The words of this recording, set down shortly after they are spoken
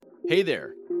Hey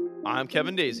there, I'm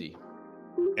Kevin Daisy.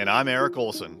 And I'm Eric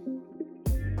Olson.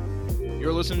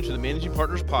 You're listening to the Managing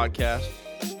Partners Podcast,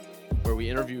 where we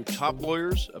interview top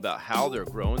lawyers about how they're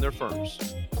growing their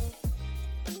firms.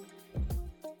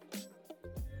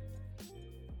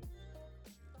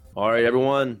 All right,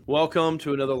 everyone. Welcome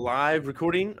to another live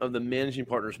recording of the Managing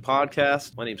Partners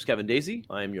Podcast. My name is Kevin Daisy.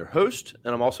 I am your host,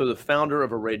 and I'm also the founder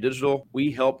of Array Digital.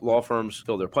 We help law firms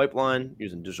fill their pipeline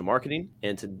using digital marketing.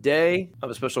 And today, I have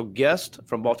a special guest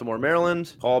from Baltimore,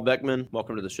 Maryland, Paul Bekman.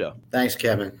 Welcome to the show. Thanks,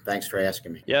 Kevin. Thanks for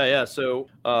asking me. Yeah. So,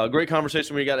 great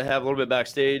conversation we got to have a little bit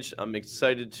backstage. I'm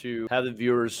excited to have the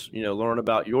viewers, learn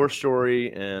about your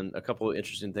story and a couple of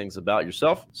interesting things about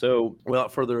yourself. So,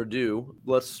 without further ado,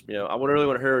 let's, I really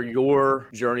want to hear your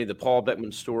journey, the Paul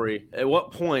Bekman story. At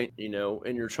what point, in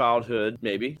your childhood,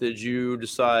 maybe, did you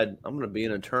decide I'm going to be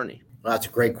an attorney? Well, that's a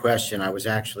great question. I was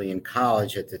actually in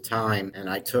college at the time, and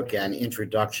I took an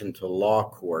introduction to law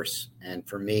course. And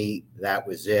for me, that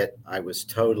was it. I was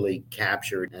totally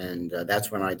captured. And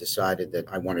that's when I decided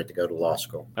that I wanted to go to law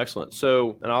school. Excellent.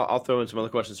 So, and I'll throw in some other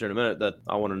questions here in a minute that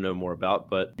I want to know more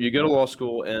about. But you go to law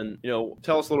school and,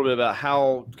 tell us a little bit about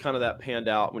how kind of that panned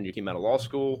out when you came out of law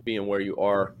school, being where you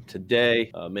are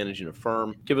today, managing a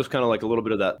firm. Give us kind of like a little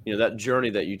bit of that, that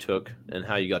journey that you took and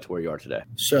how you got to where you are today.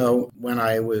 So when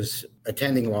I was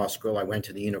attending law school, I went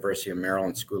to the University of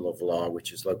Maryland School of Law,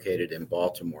 which is located in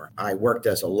Baltimore. I worked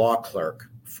as a law clerk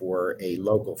for a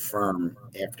local firm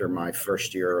after my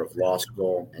first year of law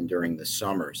school and during the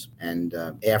summers. And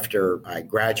after I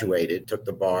graduated, took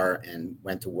the bar and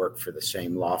went to work for the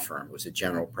same law firm. It was a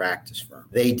general practice firm.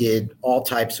 They did all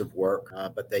types of work,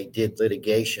 but they did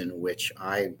litigation, which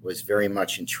I was very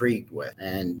much intrigued with.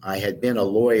 And I had been a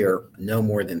lawyer no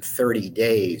more than 30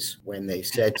 days when they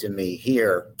said to me,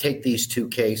 here, take these two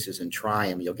cases and try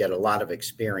them. You'll get a lot of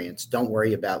experience. Don't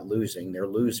worry about losing. They're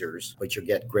losers, but you'll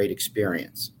get great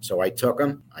experience. So I took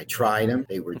them, I tried them,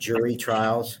 they were jury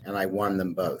trials, and I won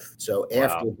them both. So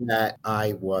after that,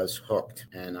 I was hooked,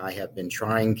 and I have been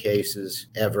trying cases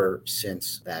ever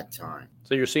since that time.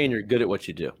 So you're saying you're good at what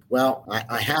you do? Well,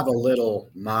 I have a little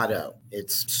motto.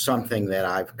 It's something that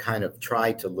I've kind of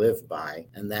tried to live by,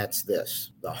 and that's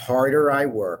this. The harder I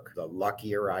work, the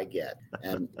luckier I get.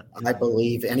 And I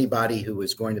believe anybody who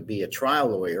is going to be a trial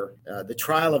lawyer, the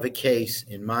trial of a case,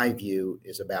 in my view,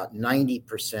 is about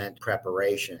 90%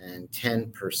 preparation and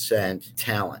 10%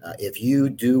 talent. If you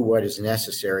do what is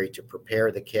necessary to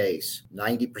prepare the case,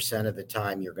 90% of the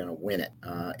time you're going to win it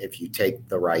if you take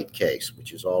the right case,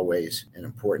 which is always an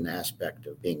important aspect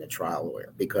of being a trial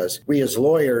lawyer. Because we as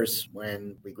lawyers,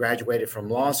 when we graduated from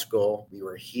law school, we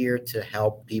were here to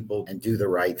help people and do the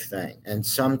right thing. And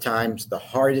sometimes the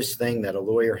hardest thing that a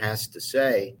lawyer has to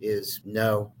say is,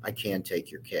 no, I can't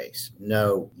take your case.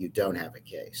 No, you don't have a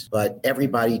case. But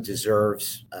everybody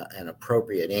deserves an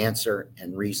appropriate answer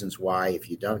and reasons why, if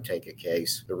you don't take a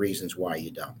case, the reasons why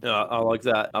you don't. I like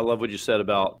that. I love what you said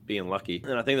about being lucky.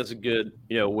 And I think that's a good,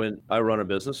 when I run a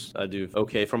business, I do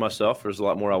okay for myself. There's a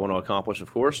lot more I want to accomplish,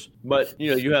 of course. But,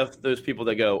 you have those people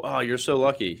that go, oh, you're so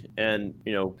lucky. And,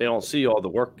 they don't see all the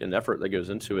work and effort that goes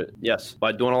into it. Yes,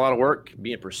 by doing a lot of work,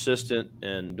 being persistent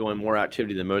and doing more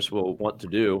activity than most will want to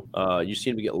do, you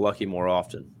seem to get lucky more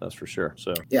often. That's for sure.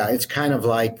 So, yeah, it's kind of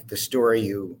like the story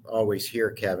you always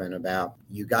hear, Kevin, about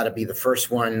you got to be the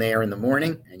first one there in the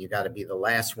morning and you got to be the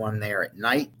last one there at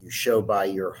night. You show by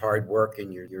your hard work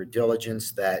and your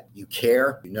diligence that you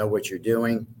care, you know what you're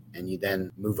doing, and you then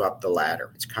move up the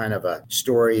ladder. It's kind of a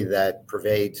story that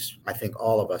pervades, I think,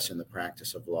 all of us in the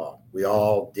practice of law. We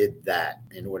all did that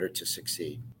in order to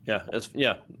succeed. Yeah, if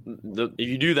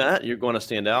you do that, you're going to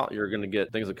stand out. You're going to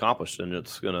get things accomplished, and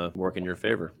it's going to work in your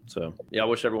favor. So, yeah, I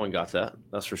wish everyone got that.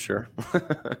 That's for sure.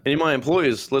 Any of my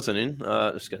employees listening,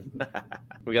 just kidding.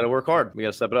 We got to work hard. We got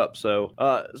to step it up. So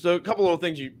a couple of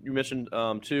things you mentioned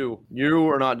too. You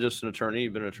are not just an attorney.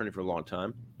 You've been an attorney for a long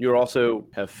time. You also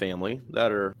have family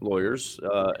that are lawyers,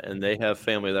 and they have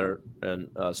family that are and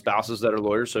spouses that are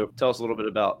lawyers. So, tell us a little bit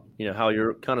about how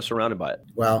you're kind of surrounded by it.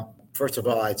 Well, first of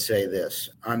all, I'd say this.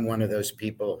 I'm one of those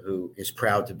people who is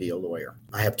proud to be a lawyer.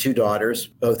 I have two daughters,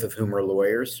 both of whom are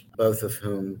lawyers, both of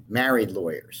whom married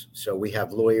lawyers. So we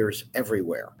have lawyers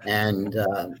everywhere. And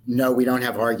no, we don't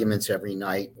have arguments every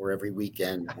night or every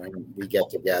weekend when we get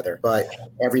together. But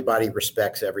everybody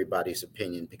respects everybody's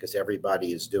opinion because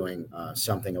everybody is doing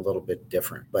something a little bit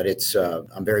different. But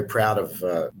I'm very proud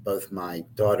of both my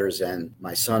daughters and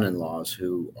my son-in-laws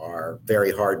who are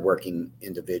very hardworking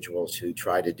individuals who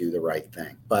try to do the right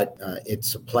thing. But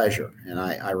it's a pleasure. And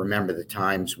I remember the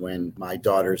times when my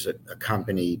daughters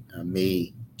accompanied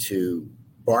me to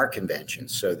bar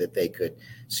conventions so that they could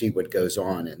see what goes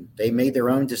on. And they made their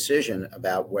own decision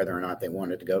about whether or not they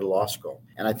wanted to go to law school.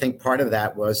 And I think part of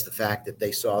that was the fact that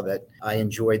they saw that I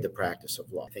enjoyed the practice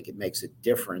of law. I think it makes a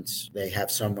difference. They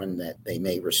have someone that they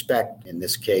may respect. In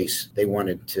this case, they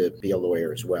wanted to be a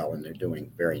lawyer as well, and they're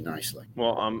doing very nicely.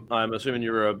 Well, I'm assuming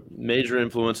you're a major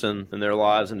influence in their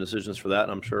lives and decisions for that.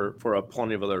 And I'm sure for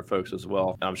plenty of other folks as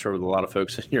well. I'm sure with a lot of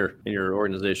folks in your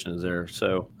organization is there.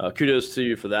 So kudos to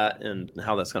you for that and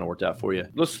how that's kind of worked out for you.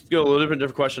 Let's go a little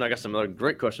different question. I got some other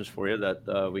great questions for you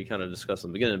that we kind of discussed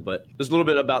in the beginning, but just a little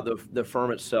bit about the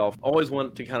firm itself. Always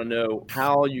want to kind of know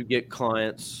how you get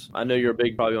clients. I know you're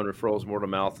big probably on referrals, word of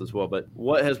mouth as well, but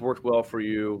what has worked well for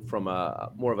you from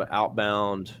a more of an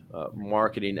outbound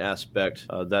marketing aspect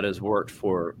that has worked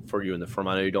for you in the firm?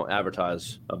 I know you don't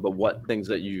advertise, but what things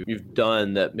that you've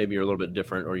done that maybe are a little bit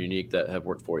different or unique that have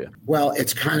worked for you? Well,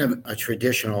 it's kind of a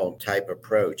traditional type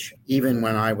approach. Even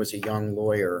when I was a young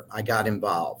lawyer, I got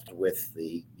involved with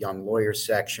the young lawyer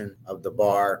section of the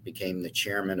bar, became the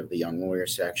chairman of the young lawyer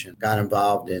section, got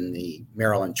involved in the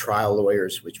Maryland Trial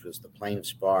Lawyers, which was the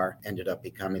plaintiff's bar, ended up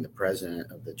becoming the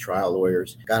president of the trial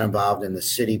lawyers, got involved in the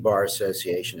City Bar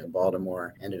Association in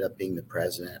Baltimore, ended up being the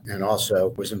president, and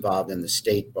also was involved in the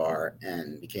state bar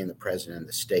and became the president of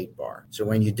the state bar. So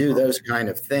when you do those kind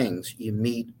of things, you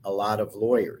meet a lot of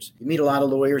lawyers. You meet a lot of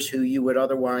lawyers who you would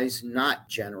otherwise not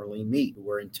generally meet, who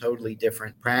are in totally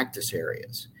different practice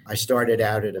areas. I started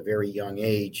out at a very young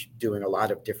age doing a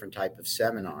lot of different type of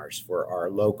seminars for our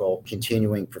local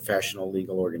continuing professional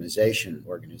legal organization,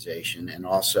 and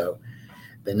also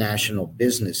the National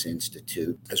Business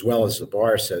Institute, as well as the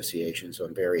bar associations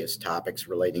on various topics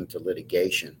relating to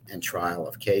litigation and trial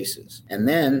of cases. And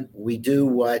then we do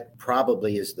what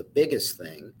probably is the biggest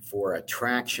thing for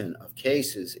attraction of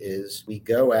cases is we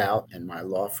go out, and my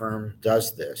law firm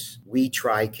does this, we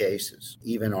try cases.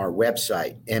 Even our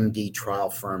website,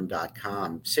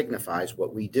 mdtrialfirm.com, signifies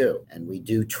what we do. And we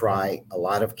do try a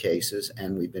lot of cases,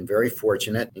 and we've been very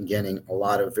fortunate in getting a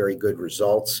lot of very good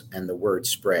results, and the word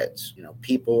spreads.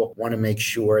 People want to make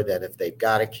sure that if they've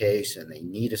got a case and they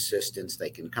need assistance, they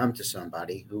can come to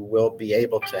somebody who will be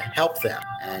able to help them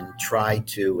and try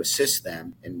to assist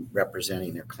them in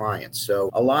representing their clients. So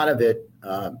a lot of it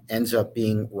ends up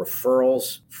being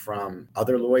referrals from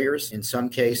other lawyers. In some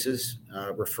cases,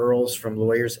 referrals from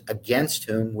lawyers against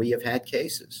whom we have had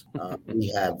cases. We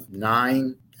have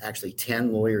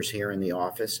 10 lawyers here in the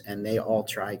office, and they all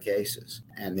try cases,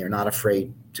 and they're not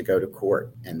afraid to go to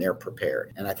court, and they're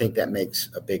prepared. And I think that makes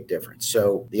a big difference.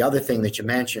 So the other thing that you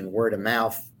mentioned, word of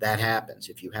mouth, that happens.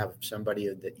 If you have somebody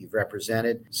that you've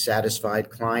represented, satisfied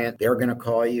client, they're going to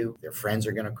call you, their friends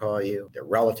are going to call you, their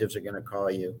relatives are going to call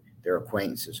you, their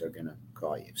acquaintances are going to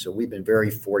call you. So we've been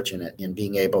very fortunate in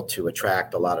being able to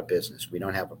attract a lot of business. We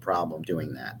don't have a problem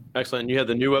doing that. Excellent. You have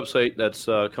the new website that's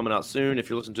coming out soon. If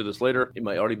you listen to this later, it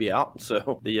might already be out.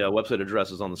 So the website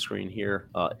address is on the screen here,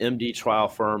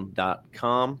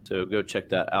 mdtrialfirm.com. So go check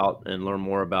that out and learn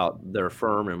more about their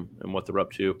firm and what they're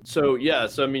up to. So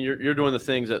I mean, you're doing the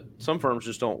things that some firms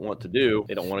just don't want to do.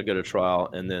 They don't want to go to trial,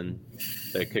 and then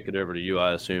they kick it over to you,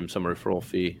 I assume, some referral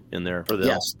fee in there for them.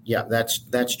 Yes, yeah,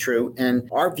 that's true. And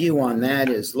our view on that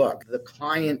is, look, the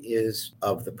client is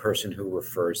of the person who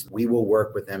refers. We will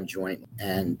work with them jointly,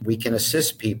 and we can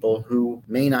assist people who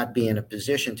may not be in a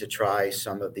position to try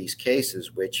some of these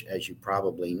cases, which, as you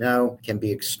probably know, can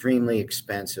be extremely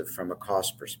expensive from a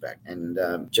cost perspective.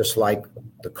 And just like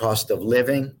the cost of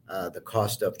living, the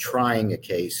cost of trying a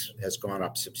case has gone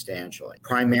up substantially,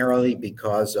 primarily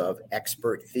because of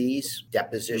expert fees,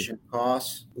 deposition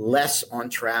costs, less on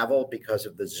travel because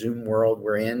of the Zoom world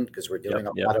we're in, because we're doing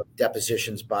a lot of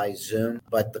depositions by Zoom.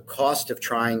 But the cost of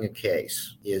trying a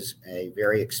case is a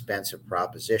very expensive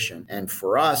proposition. And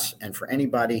for us, and for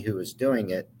anybody who is doing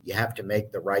it, you have to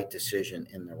make the right decision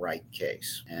in the right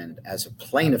case. And as a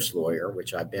plaintiff's lawyer,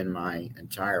 which I've been my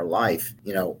entire life,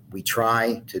 we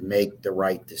try to make the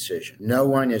right decision. No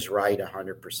one is right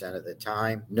 100% of the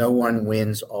time. No one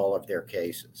wins all of their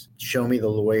cases. Show me the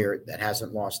lawyer that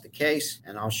hasn't lost the case,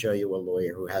 and I'll show you a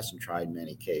lawyer who hasn't tried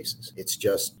many cases. It's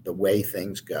just the way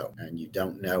things go, and you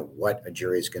don't know what a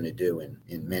jury is going to do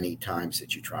in many times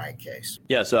that you try a case.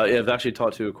 Yeah, so I've actually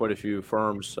talked to quite a few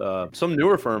firms, some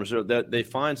newer firms that they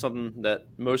find something that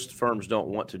most firms don't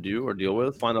want to do or deal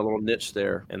with, find a little niche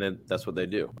there, and then that's what they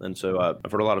do. And so I've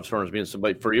heard a lot of firms being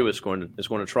somebody, for you, it's going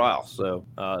to trial. So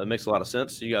it makes a lot of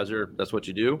sense. You guys that's what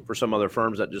you do. For some other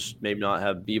firms that just maybe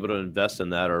not be able to invest in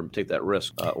that or take that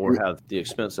risk or have the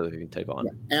expense that they can take on.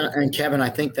 And Kevin, I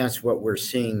think that's what we're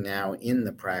seeing now in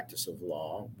the practice of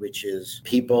law, which which is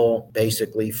people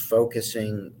basically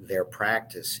focusing their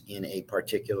practice in a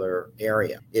particular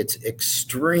area. It's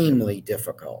extremely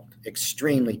difficult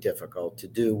to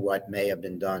do what may have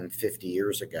been done 50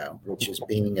 years ago, which is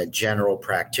being a general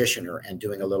practitioner and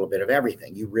doing a little bit of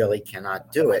everything. You really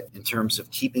cannot do it in terms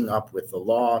of keeping up with the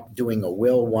law, doing a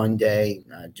will one day,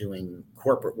 doing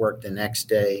corporate work the next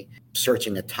day,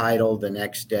 searching a title the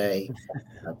next day,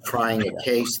 trying a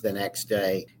case the next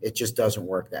day. It just doesn't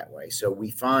work that way. So we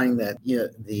find that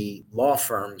the law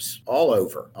firms all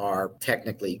over are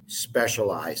technically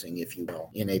specializing, if you will,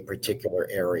 in a particular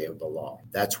area of the law.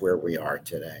 That's where we are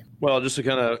today. Well, just to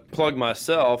kind of plug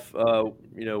myself,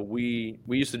 we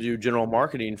used to do general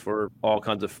marketing for all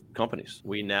kinds of companies.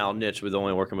 We now niche with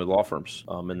only working with law firms,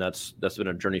 and that's been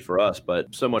a journey for us. But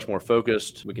so much more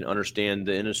focused. We can understand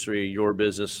the industry, your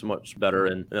business, so much better,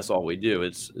 and that's all we do.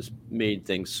 It's made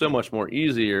things so much more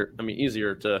easier.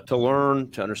 Easier to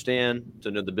learn, to understand, to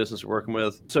know the business we're working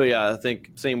with. So yeah, I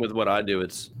think same with what I do.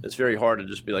 It's very hard to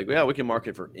just be like, yeah, we can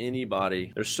market for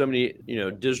anybody. There's so many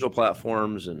digital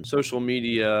platforms and social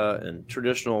media and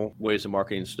traditional ways of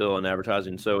marketing still and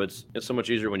advertising. So it's so much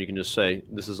easier when you can just say,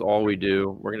 this is all we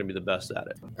do. We're going to be the best at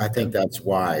it. I think that's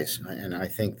wise. And I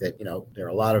think that, there are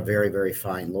a lot of very, very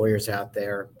fine lawyers out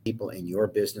there, people in your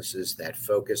businesses that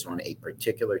focus on a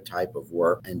particular type of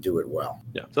work and do it well.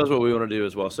 Yeah. So that's what we want to do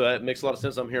as well. So it makes a lot of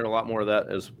sense. I'm hearing a lot more of that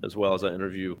as well as I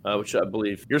interview, which I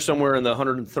believe you're somewhere in the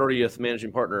 130th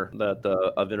managing partner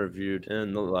that I've interviewed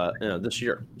in this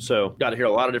year. So got to hear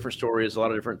a lot of different stories, a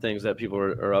lot of different things that people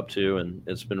are up to, and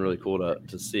it's been really cool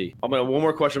to see. I'm going to have one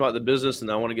more question about the business,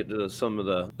 and I want to get to some of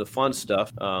the fun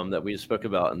stuff that we spoke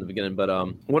about in the beginning. But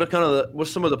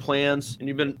what's some of the plans?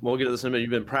 And we'll get to this in a minute.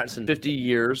 You've been practicing 50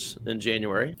 years in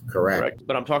January. Correct.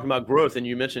 But I'm talking about growth, and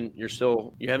you mentioned you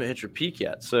haven't hit your peak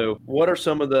yet. So what are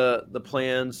some of the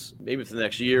plans, maybe for the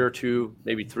next year or two,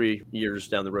 maybe 3 years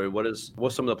down the road?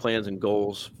 What's some of the plans and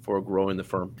goals for growing the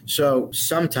firm? So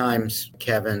sometimes,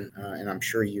 Kevin, and I'm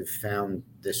sure you've found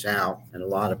this out, and a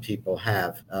lot of people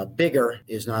have, bigger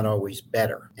is not always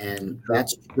better. And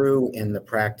that's true in the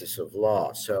practice of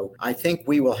law. So I think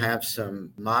we will have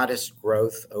some modest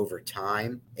growth over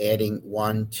time, adding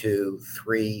 1, 2,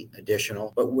 3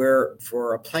 additional. But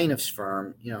for a plaintiff's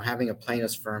firm, having a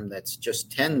plaintiff's firm that's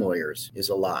just 10 lawyers is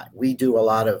a lot. We do a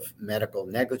lot of medical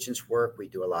negligence work. We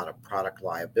do a lot of product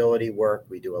liability work.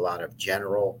 We do a lot of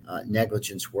general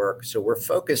negligence work. So we're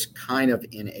focused kind of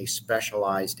in a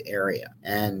specialized area.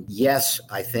 And yes,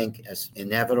 I think it's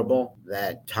inevitable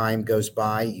that time goes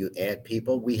by, you add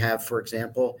people. We have, for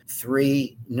example,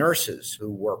 3 nurses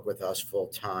who work with us full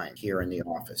time here in the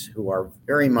office, who are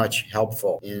very much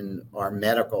helpful in our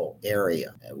medical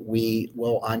area. We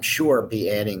will, I'm sure, be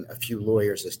adding a few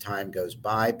lawyers as time goes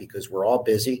by because we're all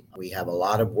busy. We have a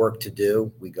lot of work to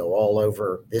do. We go all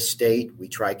over this state. We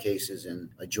try cases in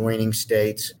adjoining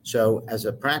states. So as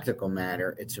a practical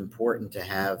matter, it's important to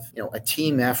have, a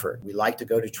team effort. We like to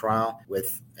go to trial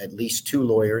with at least 2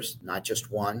 lawyers, not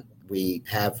just one. We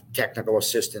have technical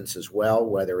assistance as well,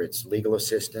 whether it's legal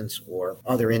assistance or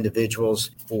other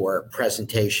individuals for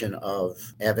presentation of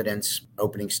evidence,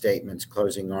 opening statements,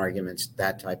 closing arguments,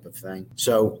 that type of thing.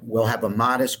 So we'll have a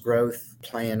modest growth,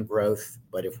 planned growth.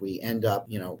 But if we end up,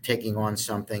 taking on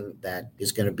something that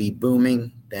is going to be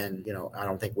booming, then, I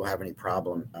don't think we'll have any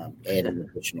problem adding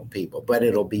additional people. But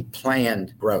it'll be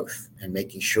planned growth and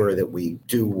making sure that we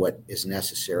do what is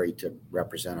necessary to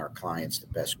represent our clients the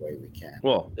best way we can.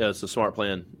 Well, yeah, it's a smart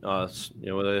plan.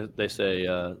 They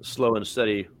say slow and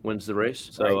steady wins the race.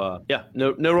 So right.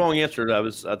 No wrong answer.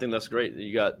 I think that's great.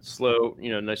 You got slow,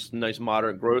 nice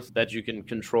moderate growth that you can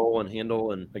control and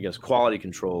handle, and I guess quality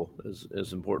control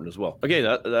is important as well. Okay.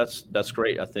 That's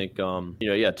great. I think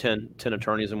 10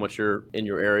 attorneys in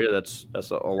your area, that's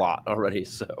a lot already.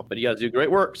 So, but you guys do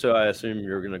great work. So I assume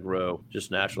you're going to grow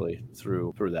just naturally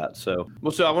through that. So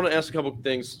I want to ask a couple of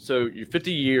things. So you're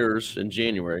 50 years in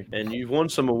January, and you've won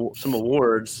some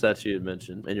awards that you had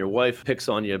mentioned, and your wife picks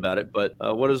on you about it. But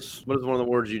what is one of the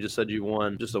awards you just said you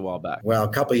won just a while back? Well, a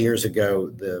couple of years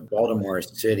ago, the Baltimore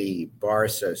City Bar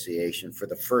Association, for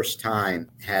the first time,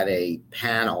 had a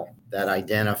panel that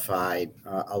identified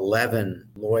 11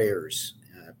 lawyers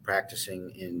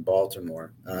practicing in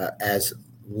Baltimore as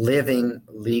living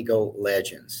legal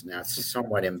legends. Now, it's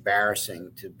somewhat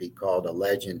embarrassing to be called a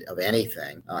legend of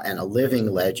anything, and a living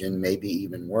legend may be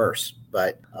even worse.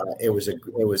 But it was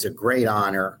a great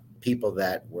honor. People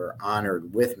that were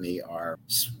honored with me are,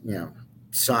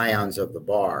 scions of the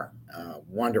bar,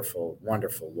 wonderful,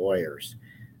 wonderful lawyers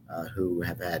who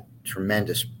have had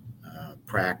tremendous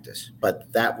practice. But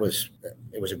it was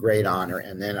a great honor.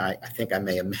 And then I think I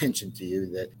may have mentioned to you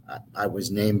that I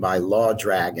was named by Law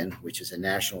Dragon, which is a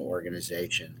national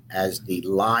organization, as the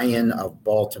Lion of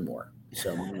Baltimore.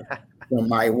 So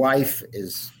my wife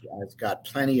has got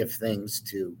plenty of things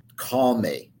to call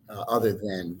me other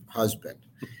than husband,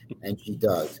 and she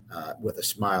does with a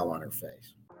smile on her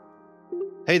face.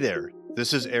 Hey there,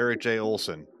 this is Eric J.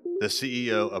 Olson, the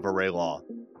CEO of Array Law.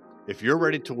 If you're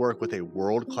ready to work with a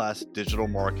world-class digital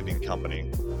marketing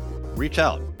company, reach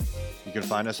out. You can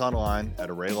find us online at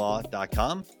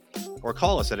arraylaw.com or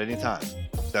call us at any time,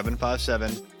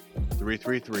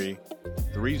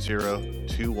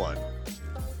 757-333-3021.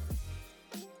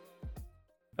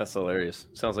 That's hilarious.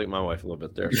 Sounds like my wife a little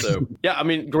bit there. So yeah, I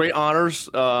mean, great honors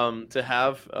to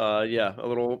have. Yeah, a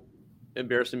little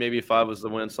embarrassing maybe if I was the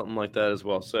win, something like that as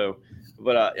well. So,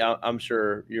 but I'm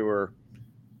sure you were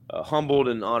humbled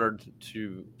and honored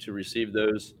to receive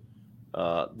those.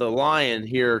 The Lion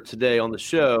here today on the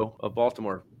show of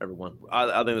Baltimore, everyone.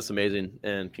 I think that's amazing,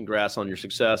 and congrats on your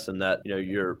success. And that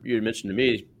you mentioned to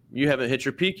me you haven't hit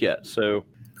your peak yet. So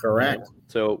correct.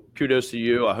 So kudos to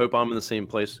you. I hope I'm in the same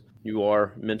place you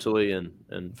are mentally and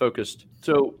focused.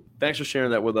 So thanks for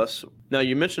sharing that with us. Now,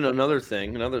 you mentioned another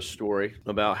story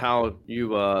about how you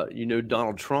know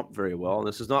Donald Trump very well. And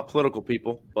this is not political,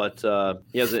 people, but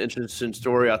he has an interesting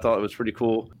story. I thought it was pretty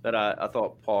cool that I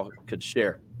thought Paul could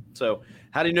share. So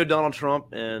how do you know Donald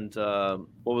Trump, and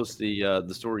what was the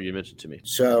story you mentioned to me?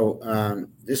 So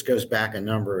this goes back a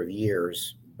number of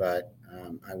years, but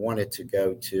I wanted to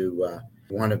go to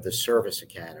one of the service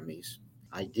academies.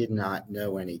 I did not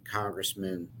know any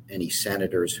congressmen, any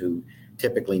senators who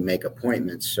typically make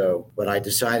appointments. So what I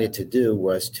decided to do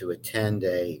was to attend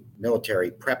a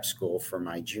military prep school for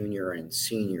my junior and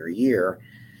senior year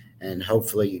and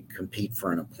hopefully compete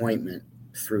for an appointment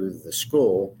through the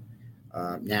school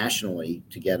nationally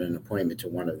to get an appointment to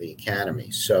one of the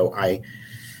academies. So I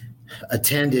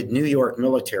attended New York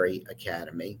Military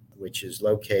Academy, which is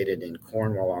located in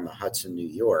Cornwall on the Hudson, New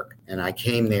York. And I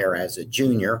came there as a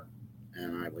junior,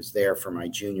 and I was there for my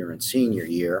junior and senior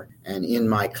year. And in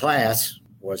my class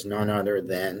was none other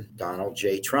than Donald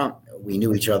J. Trump. We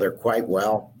knew each other quite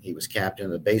well. He was captain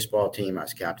of the baseball team. I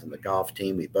was captain of the golf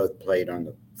team. We both played on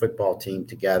the football team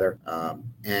together.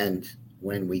 And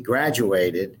when we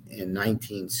graduated in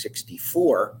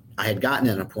 1964, I had gotten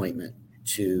an appointment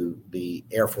to the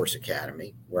Air Force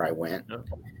Academy where I went.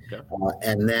 Okay.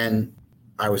 And then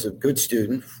I was a good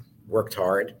student, worked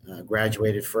hard,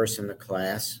 graduated first in the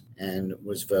class, and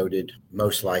was voted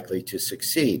most likely to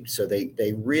succeed. So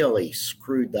they really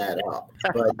screwed that up.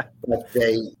 But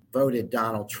they voted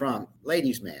Donald Trump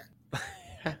ladies' man.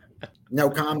 No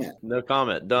comment. No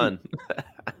comment. Done.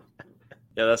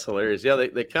 Yeah, that's hilarious. Yeah,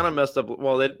 they kind of messed up.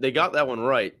 Well, they got that one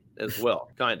right as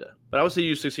well, kind of. But I would say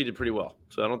you succeeded pretty well.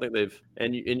 So I don't think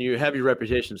and you have your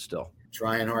reputation still.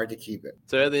 Trying hard to keep it.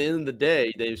 So at the end of the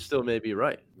day, they still may be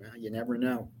right. Well, you never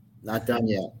know. Not done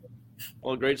yet.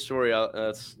 Well, great story.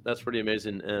 That's pretty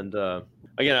amazing. And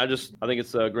again, I think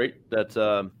it's great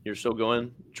that you're still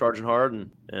going, charging hard,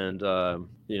 and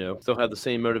still have the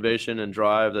same motivation and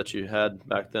drive that you had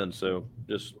back then. So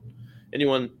just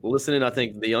anyone listening, I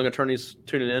think the young attorneys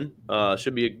tuning in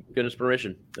should be a good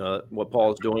inspiration. What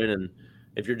Paul is doing, and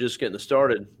if you're just getting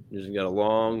started, you've got a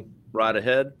long ride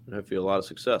ahead, and hopefully a lot of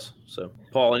success. So,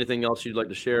 Paul, anything else you'd like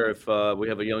to share if we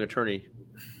have a young attorney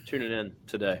tuning in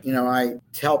today? I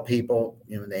tell people,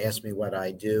 they ask me what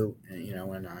I do,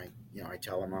 and I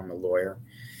tell them I'm a lawyer.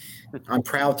 I'm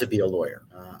proud to be a lawyer.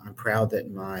 I'm proud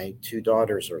that my two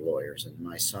daughters are lawyers and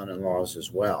my son-in-laws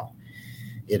as well.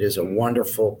 It is a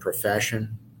wonderful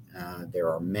profession.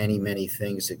 There are many, many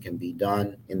things that can be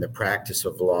done in the practice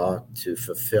of law to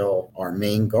fulfill our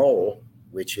main goal,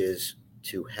 which is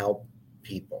to help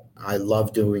people. I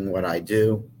love doing what I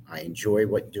do. I enjoy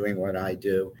doing what I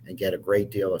do and get a great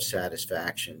deal of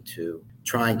satisfaction to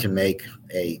trying to make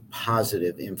a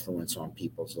positive influence on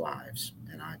people's lives.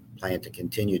 And I plan to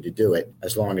continue to do it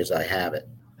as long as I have it.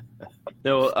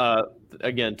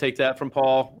 Again, take that from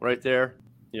Paul right there.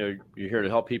 You're here to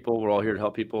help people. We're all here to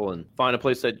help people, and find a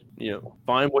place that,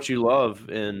 find what you love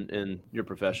in your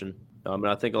profession. And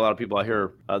I think a lot of people I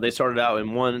hear, they started out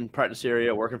in one practice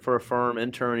area, working for a firm,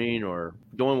 interning, or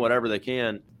doing whatever they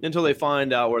can until they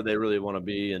find out where they really want to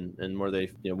be and where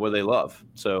they love.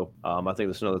 So I think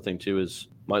that's another thing too, is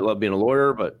might love being a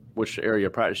lawyer, but which area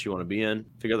of practice you want to be in,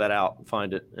 figure that out,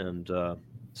 find it, and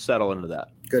settle into that.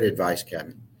 Good advice,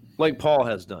 Kevin. Like Paul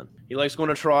has done. He likes going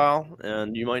to trial,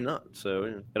 and you might not. So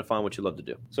you got to find what you love to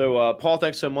do. So Paul,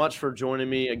 thanks so much for joining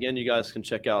me. Again, you guys can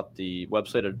check out the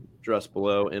website address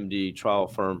below,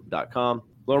 mdtrialfirm.com.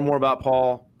 Learn more about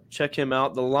Paul, check him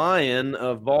out, the Lion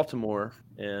of Baltimore.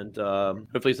 And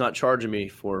hopefully he's not charging me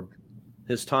for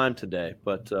his time today.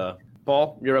 But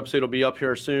Paul, your episode will be up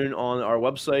here soon on our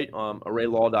website,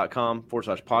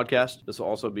 arraylaw.com/podcast. This will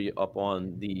also be up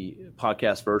on the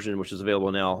podcast version, which is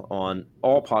available now on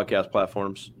all podcast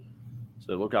platforms.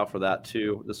 So look out for that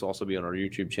too. This will also be on our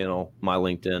YouTube channel, my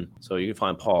LinkedIn. So you can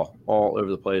find Paul all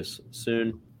over the place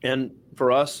soon. And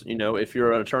for us, if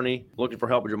you're an attorney looking for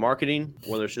help with your marketing,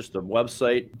 whether it's just a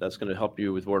website that's going to help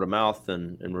you with word of mouth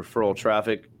and referral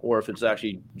traffic, or if it's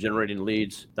actually generating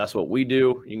leads, that's what we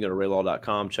do. You can go to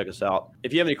arraylaw.com, check us out.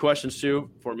 If you have any questions too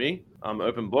for me, I'm an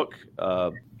open book.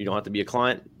 You don't have to be a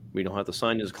client. We don't have to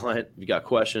sign you as a client. If you got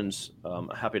questions, I'm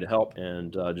happy to help,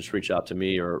 and just reach out to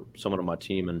me or someone on my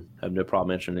team, and have no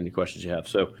problem answering any questions you have.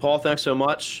 So, Paul, thanks so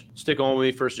much. Stick on with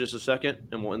me for just a second,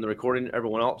 and we'll end the recording.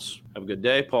 Everyone else, have a good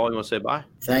day. Paul, you want to say bye?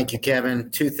 Thank you, Kevin.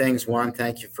 Two things. One,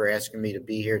 thank you for asking me to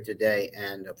be here today.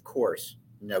 And of course,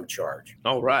 no charge.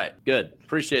 All right. Good.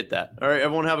 Appreciate that. All right,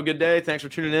 everyone, have a good day. Thanks for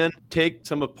tuning in. Take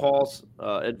some of Paul's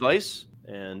advice.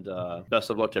 And best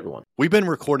of luck to everyone. We've been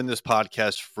recording this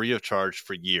podcast free of charge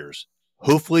for years.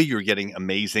 Hopefully, you're getting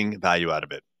amazing value out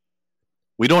of it.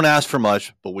 We don't ask for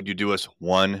much, but would you do us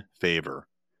one favor?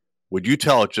 Would you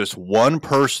tell just one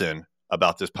person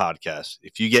about this podcast?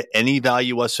 If you get any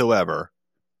value whatsoever,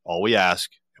 all we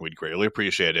ask, and we'd greatly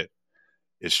appreciate it,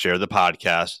 is share the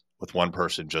podcast with one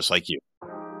person just like you.